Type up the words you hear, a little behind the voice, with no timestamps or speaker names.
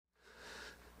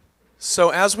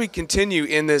So as we continue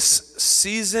in this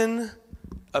season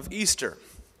of Easter,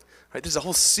 right, there's a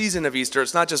whole season of Easter.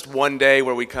 It's not just one day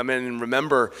where we come in and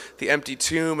remember the empty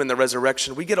tomb and the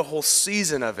resurrection. We get a whole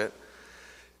season of it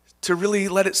to really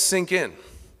let it sink in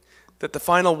that the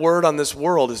final word on this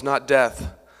world is not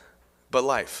death, but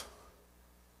life.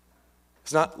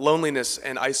 It's not loneliness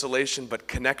and isolation, but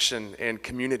connection and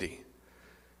community.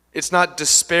 It's not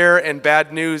despair and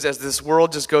bad news as this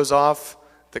world just goes off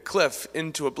the cliff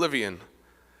into oblivion,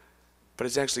 but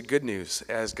it's actually good news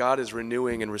as God is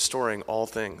renewing and restoring all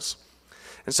things.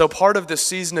 And so part of this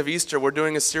season of Easter, we're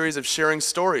doing a series of sharing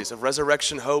stories of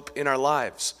resurrection hope in our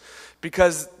lives,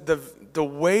 because the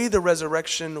way the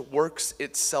resurrection works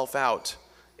itself out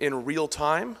in real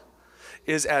time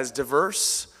is as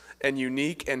diverse and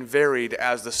unique and varied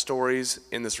as the stories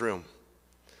in this room.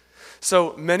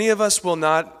 So many of us will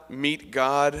not meet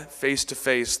God face to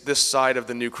face this side of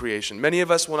the new creation. Many of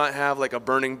us will not have like a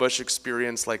burning bush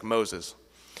experience like Moses.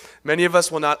 Many of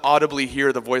us will not audibly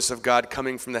hear the voice of God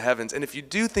coming from the heavens. And if you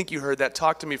do think you heard that,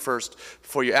 talk to me first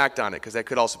before you act on it, because that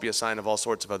could also be a sign of all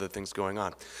sorts of other things going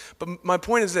on. But my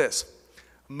point is this: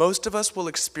 most of us will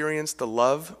experience the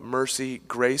love, mercy,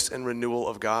 grace, and renewal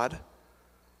of God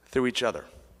through each other.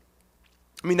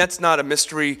 I mean, that's not a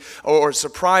mystery or a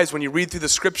surprise when you read through the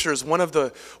scriptures. One of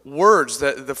the words,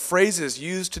 the phrases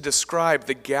used to describe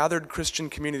the gathered Christian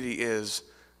community is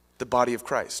the body of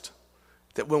Christ.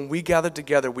 That when we gather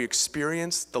together, we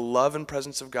experience the love and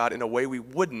presence of God in a way we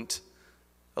wouldn't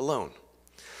alone.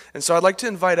 And so I'd like to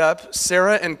invite up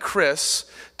Sarah and Chris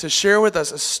to share with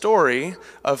us a story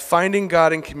of finding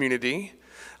God in community,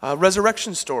 a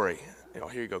resurrection story. Oh,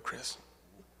 here you go, Chris.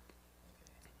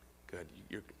 Good.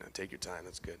 You're going to take your time.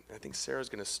 That's good. I think Sarah's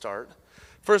going to start.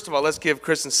 First of all, let's give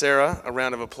Chris and Sarah a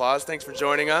round of applause. Thanks for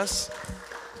joining us.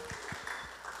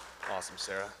 Awesome,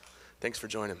 Sarah. Thanks for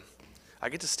joining. I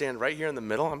get to stand right here in the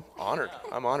middle. I'm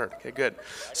honored. Okay, good.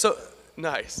 So,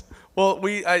 nice. Well,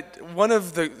 one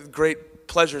of the great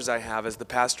pleasures I have as the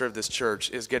pastor of this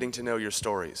church is getting to know your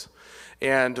stories.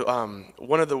 And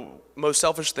one of the most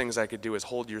selfish things I could do is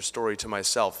hold your story to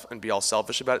myself and be all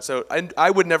selfish about it. So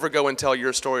I would never go and tell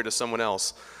your story to someone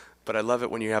else, but I love it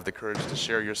when you have the courage to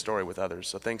share your story with others.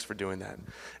 So thanks for doing that.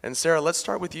 And Sarah, let's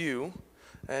start with you.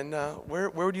 And where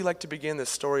would you like to begin this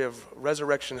story of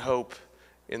resurrection hope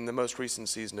in the most recent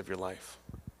season of your life?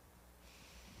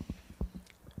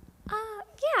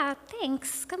 Yeah,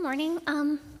 thanks. Good morning.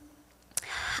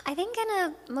 I think in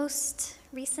a most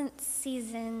recent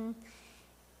season,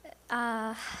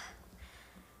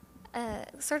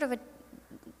 sort of a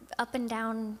up and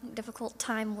down difficult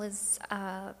time was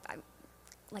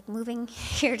like moving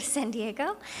here to San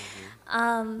Diego.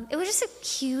 It was just a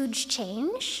huge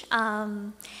change.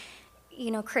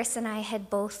 Chris and I had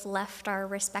both left our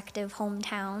respective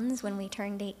hometowns when we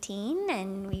turned 18,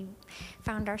 and we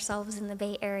found ourselves in the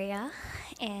Bay Area,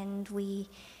 and we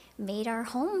made our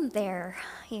home there.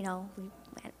 We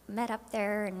met up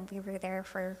there, and we were there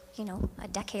for, a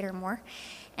decade or more,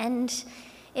 and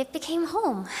it became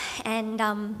home. And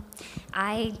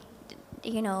I,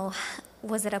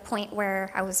 was at a point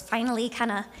where I was finally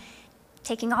kind of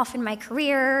taking off in my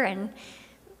career, and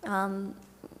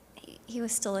he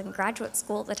was still in graduate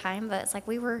school at the time, but it's like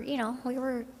we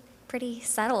were pretty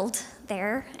settled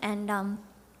there. And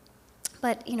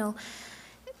but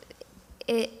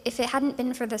if it hadn't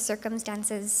been for the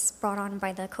circumstances brought on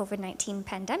by the COVID-19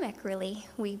 pandemic, really,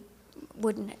 we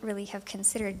wouldn't really have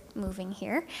considered moving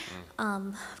here.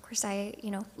 Of course, I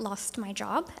lost my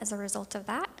job as a result of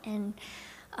that, and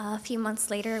a few months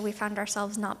later, we found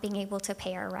ourselves not being able to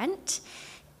pay our rent,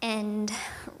 and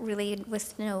really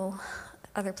with no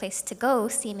other place to go,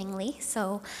 seemingly.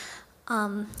 So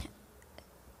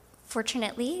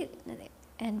fortunately,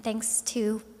 and thanks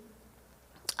to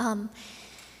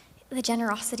the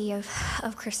generosity of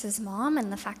Chris's mom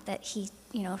and the fact that she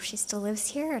still lives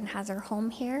here and has her home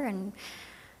here, and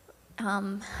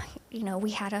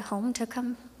we had a home to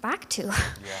come back to. Yeah.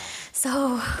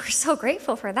 So we're so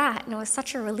grateful for that, and it was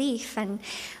such a relief. And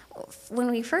when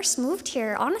we first moved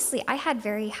here, honestly, I had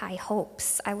very high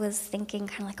hopes. I was thinking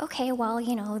kind of like, okay, well,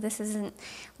 this isn't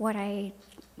what I,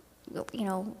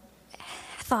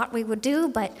 thought we would do,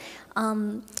 but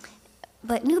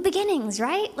new beginnings,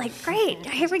 right? Like, great,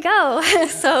 here we go.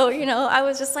 So, I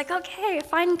was just like, okay,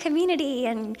 find community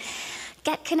and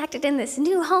get connected in this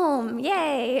new home,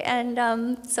 yay.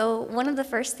 And so one of the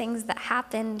first things that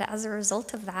happened as a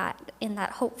result of that, in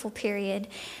that hopeful period,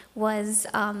 was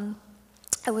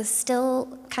I was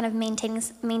still kind of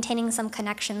maintaining some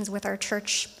connections with our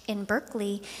church in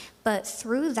Berkeley, but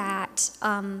through that,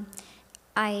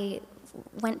 I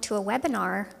went to a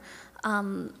webinar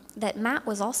that Matt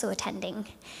was also attending.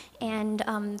 And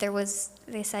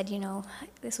they said,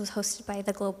 this was hosted by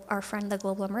our friend, the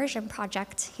Global Immersion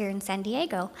Project here in San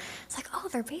Diego. It's like, oh,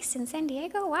 they're based in San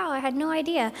Diego? Wow, I had no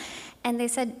idea. And they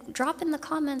said, drop in the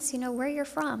comments, where you're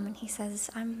from. And he says,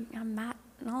 I'm Matt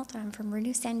Nault, I'm from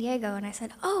Renew San Diego. And I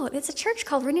said, oh, it's a church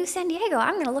called Renew San Diego.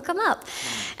 I'm going to look them up.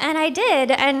 And I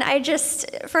did. And I just,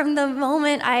 from the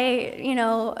moment I,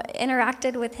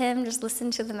 interacted with him, just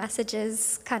listened to the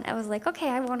messages, I was like, okay,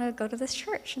 I want to go to this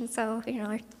church. And so,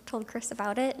 I told Chris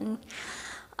about it. And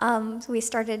so we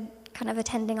started kind of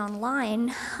attending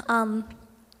online.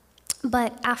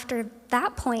 But after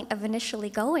that point of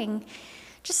initially going,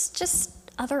 just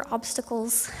other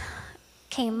obstacles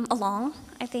came along,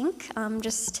 I think.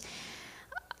 Just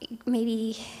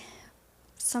maybe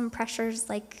some pressures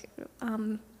like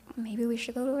maybe we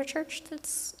should go to a church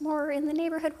that's more in the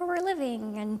neighborhood where we're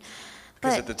living.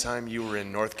 Because at the time you were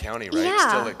in North County, right? Yeah.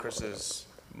 Still at Chris's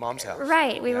mom's house.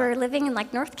 Right. We were living in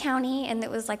North County, and it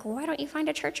was like, well, why don't you find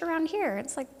a church around here?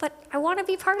 It's like, but I want to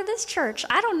be part of this church.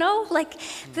 I don't know.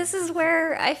 This is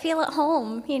where I feel at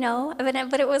home,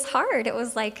 But it was hard. It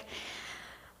was like,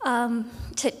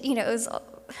 it was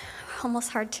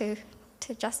almost hard to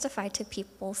justify to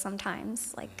people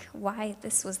sometimes, why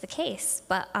this was the case.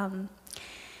 But,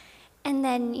 and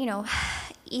then,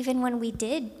 even when we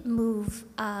did move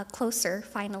closer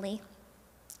finally,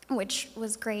 which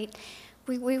was great,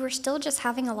 we were still just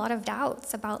having a lot of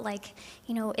doubts about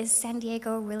is San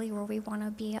Diego really where we want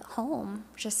to be at home?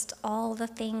 Just all the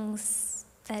things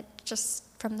that just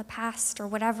from the past or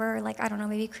whatever, I don't know,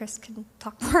 maybe Chris can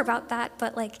talk more about that,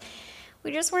 but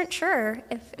we just weren't sure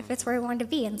if it's where we wanted to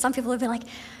be. And some people have been like,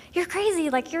 you're crazy,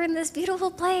 you're in this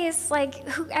beautiful place,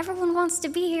 everyone wants to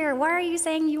be here, why are you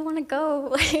saying you want to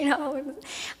go,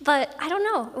 But I don't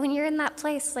know, when you're in that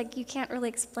place, you can't really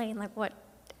explain, what,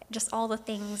 just all the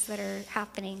things that are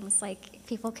happening,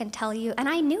 people can tell you, and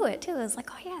I knew it too, it was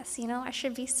like, oh yes, I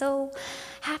should be so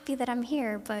happy that I'm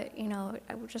here, but,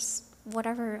 I would just,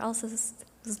 whatever else was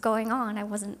going on,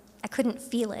 I couldn't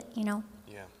feel it, Yeah.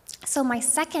 So my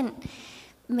second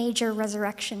major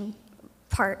resurrection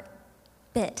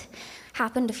bit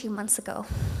happened a few months ago,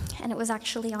 and it was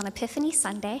actually on Epiphany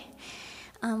Sunday.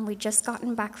 We'd just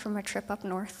gotten back from a trip up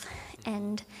north,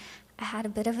 and I had a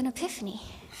bit of an epiphany.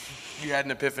 You had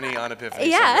an epiphany on Epiphany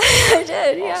Yeah, Sunday.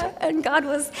 I did, Awesome. yeah. And God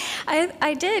was,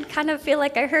 I did kind of feel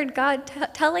like I heard God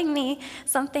telling me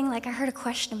something, I heard a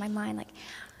question in my mind,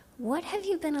 what have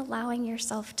you been allowing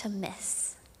yourself to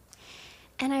miss?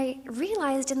 And I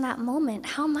realized in that moment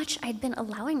how much I'd been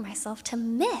allowing myself to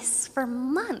miss for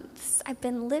months. I've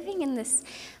been living in this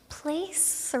place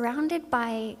surrounded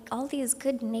by all these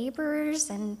good neighbors,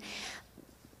 and,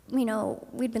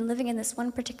 we'd been living in this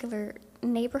one particular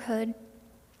neighborhood,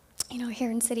 here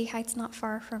in City Heights, not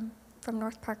far from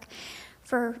North Park,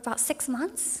 for about 6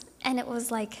 months. And it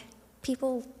was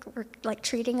people were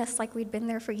treating us like we'd been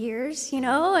there for years,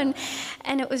 and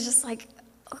it was just I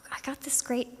got this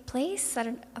great place at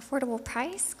an affordable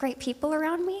price, great people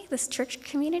around me, this church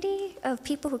community of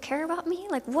people who care about me,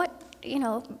 what,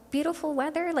 beautiful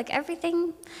weather,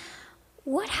 everything.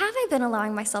 What have I been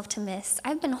allowing myself to miss?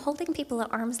 I've been holding people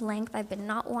at arm's length. I've been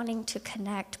not wanting to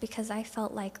connect because I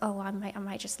felt I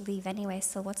might just leave anyway,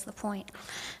 so what's the point?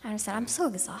 And I said, I'm so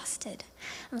exhausted.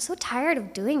 I'm so tired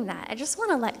of doing that. I just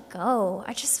want to let go.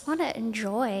 I just want to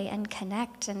enjoy and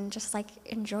connect and just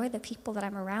enjoy the people that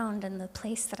I'm around and the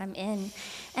place that I'm in.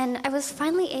 And I was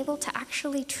finally able to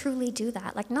actually truly do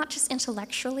that, not just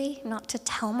intellectually, not to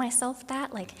tell myself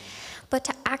that, but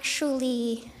to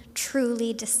actually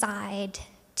truly decide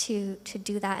to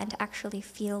do that and to actually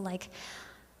feel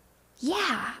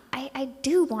yeah, I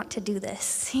do want to do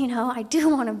this, I do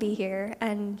want to be here.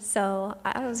 And so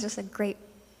I was just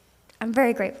I'm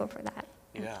very grateful for that.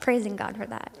 Yeah. Praising God for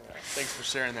that. Yeah. Thanks for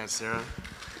sharing that, Sarah.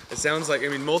 It sounds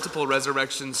multiple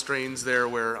resurrection strains there,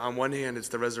 where on one hand it's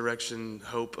the resurrection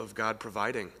hope of God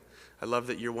providing. I love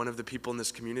that you're one of the people in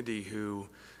this community who,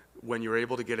 when you were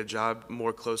able to get a job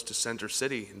more close to Center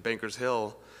City in Bankers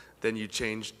Hill, then you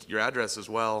changed your address as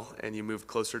well, and you moved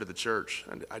closer to the church.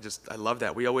 And I love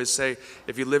that. We always say,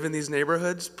 if you live in these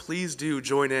neighborhoods, please do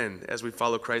join in as we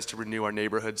follow Christ to renew our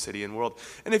neighborhood, city, and world.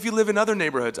 And if you live in other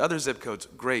neighborhoods, other zip codes,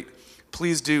 great.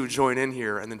 Please do join in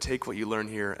here and then take what you learn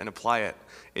here and apply it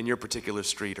in your particular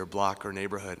street or block or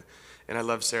neighborhood. And I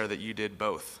love, Sarah, that you did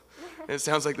both. And it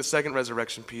sounds like the second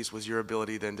resurrection piece was your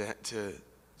ability then to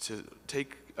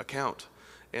take account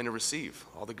and to receive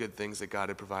all the good things that God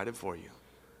had provided for you.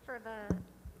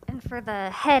 For the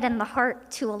head and the heart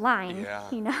to align,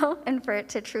 Yeah. and for it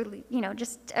to truly,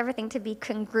 just everything to be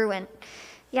congruent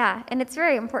Yeah, and it's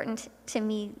very important to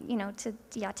me,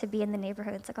 to be in the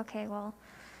neighborhood. It's like, okay, well,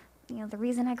 the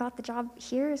reason I got the job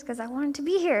here is because I wanted to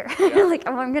be here. Yeah. Like,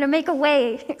 I'm gonna make a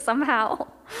way somehow.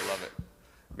 I love it.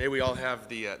 May we all have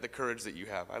the courage that you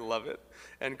have. I love it.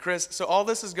 And Chris, so all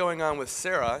this is going on with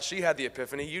Sarah. She had the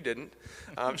epiphany. You didn't.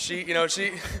 She's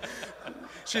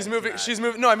moving. She's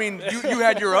moving. No, I mean you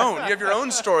had your own. You have your own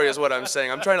story, is what I'm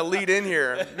saying. I'm trying to lead in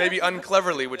here, maybe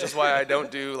uncleverly, which is why I don't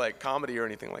do like comedy or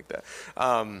anything like that.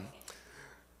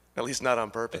 At least not on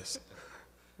purpose.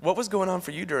 What was going on for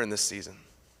you during this season?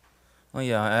 Well,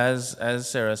 yeah, as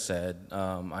Sarah said,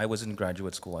 I was in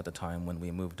graduate school at the time when we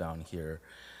moved down here.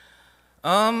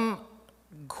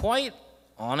 Quite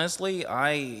honestly,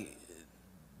 I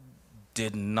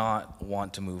did not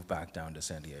want to move back down to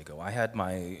San Diego. I had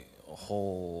my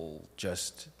whole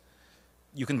if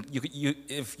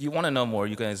you want to know more,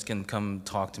 you guys can come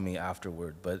talk to me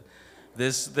afterward. But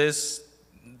this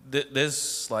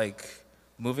like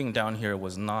moving down here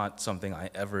was not something I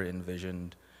ever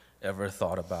envisioned, ever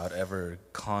thought about, ever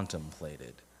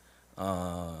contemplated.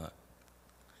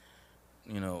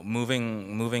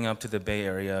 Moving up to the Bay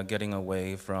Area, getting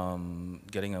away from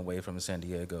San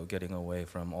Diego, getting away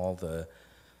from all the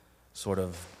sort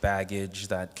of baggage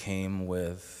that came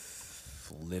with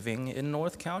living in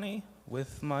North County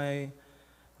with my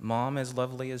mom, as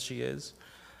lovely as she is.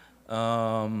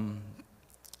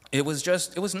 It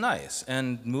was nice,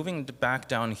 and moving back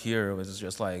down here was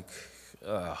just like,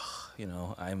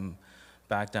 I'm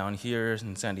back down here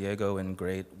in San Diego in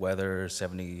great weather,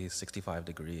 70, 65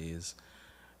 degrees,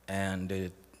 and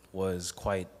it was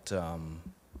quite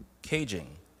caging,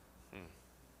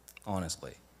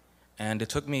 honestly. And it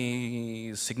took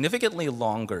me significantly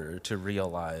longer to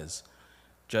realize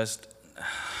just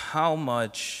how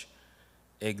much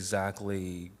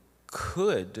exactly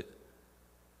could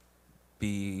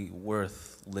be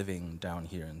worth living down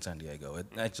here in San Diego. It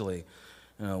actually,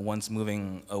 once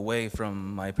moving away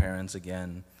from my parents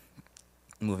again,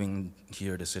 moving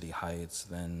here to City Heights,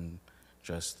 then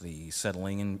just the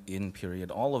settling in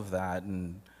period, all of that,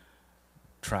 and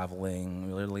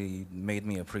traveling really made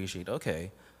me appreciate,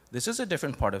 okay, this is a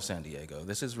different part of San Diego.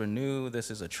 This is Renew. This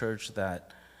is a church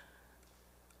that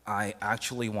I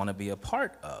actually want to be a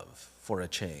part of for a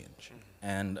change.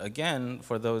 And again,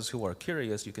 for those who are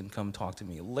curious, you can come talk to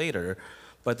me later,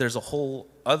 but there's a whole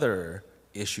other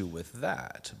issue with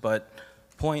that. But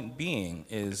point being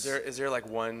is there like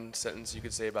one sentence you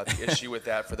could say about the issue with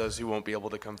that for those who won't be able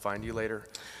to come find you later?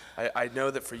 I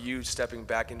know that for you, stepping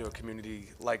back into a community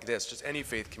like this, just any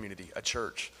faith community, a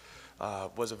church,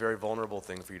 was a very vulnerable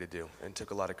thing for you to do and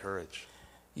took a lot of courage.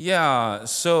 Yeah,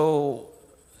 so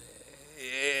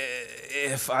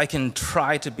if I can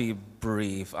try to be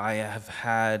brief, I have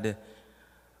had,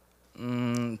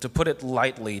 to put it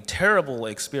lightly, terrible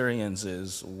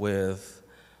experiences with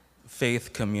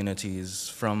faith communities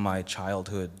from my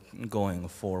childhood going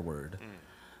forward.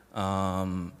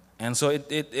 And so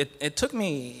it took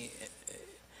me,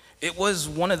 it was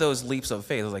one of those leaps of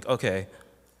faith. It was like, okay,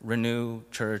 Renew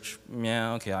Church,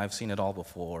 yeah, okay, I've seen it all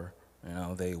before.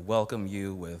 They welcome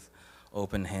you with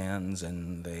open hands,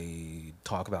 and they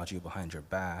talk about you behind your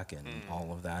back and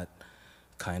all of that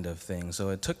kind of thing. So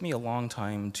it took me a long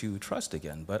time to trust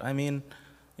again. But I mean,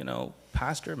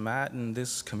 Pastor Matt and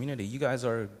this community, you guys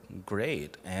are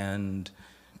great. And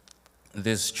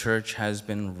this church has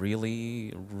been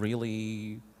really,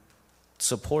 really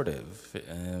supportive,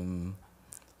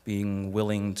 being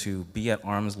willing to be at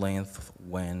arm's length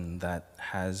when that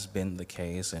has been the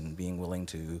case, and being willing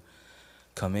to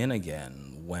come in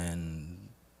again when,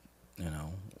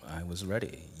 I was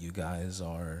ready. You guys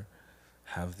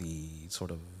have the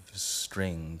sort of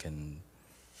string, can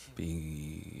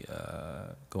be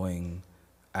going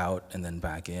out and then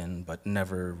back in, but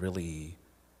never really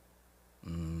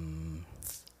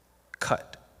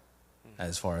cut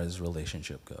as far as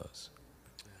relationship goes.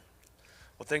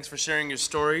 Well, thanks for sharing your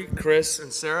story, Chris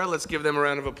and Sarah. Let's give them a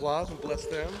round of applause and bless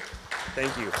them.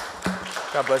 Thank you.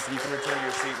 God bless you. You can return to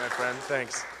your seat, my friend.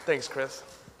 Thanks. Thanks, Chris.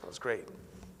 That was great.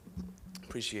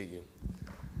 Appreciate you.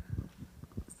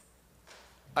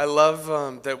 I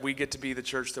love that we get to be the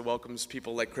church that welcomes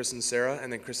people like Chris and Sarah,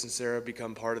 and then Chris and Sarah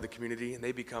become part of the community, and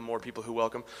they become more people who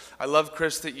welcome. I love,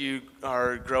 Chris, that you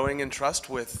are growing in trust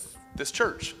with this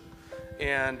church.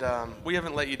 And we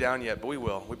haven't let you down yet, but we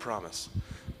will. We promise.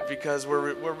 Because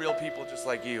we're real people just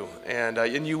like you,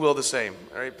 and you will the same.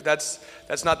 All right? But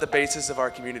that's not the basis of our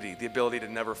community, the ability to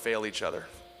never fail each other.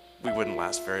 We wouldn't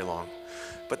last very long.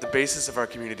 But the basis of our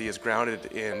community is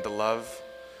grounded in the love,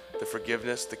 the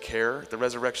forgiveness, the care, the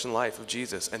resurrection life of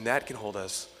Jesus, and that can hold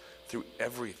us through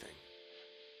everything.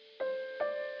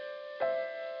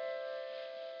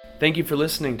 Thank you for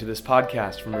listening to this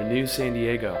podcast from Renew San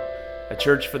Diego, a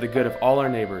church for the good of all our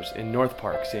neighbors in North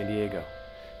Park, San Diego.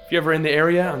 If you're ever in the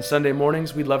area on Sunday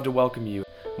mornings, we'd love to welcome you.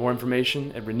 More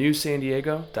information at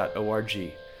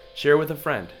renewsandiego.org. Share with a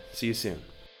friend. See you soon.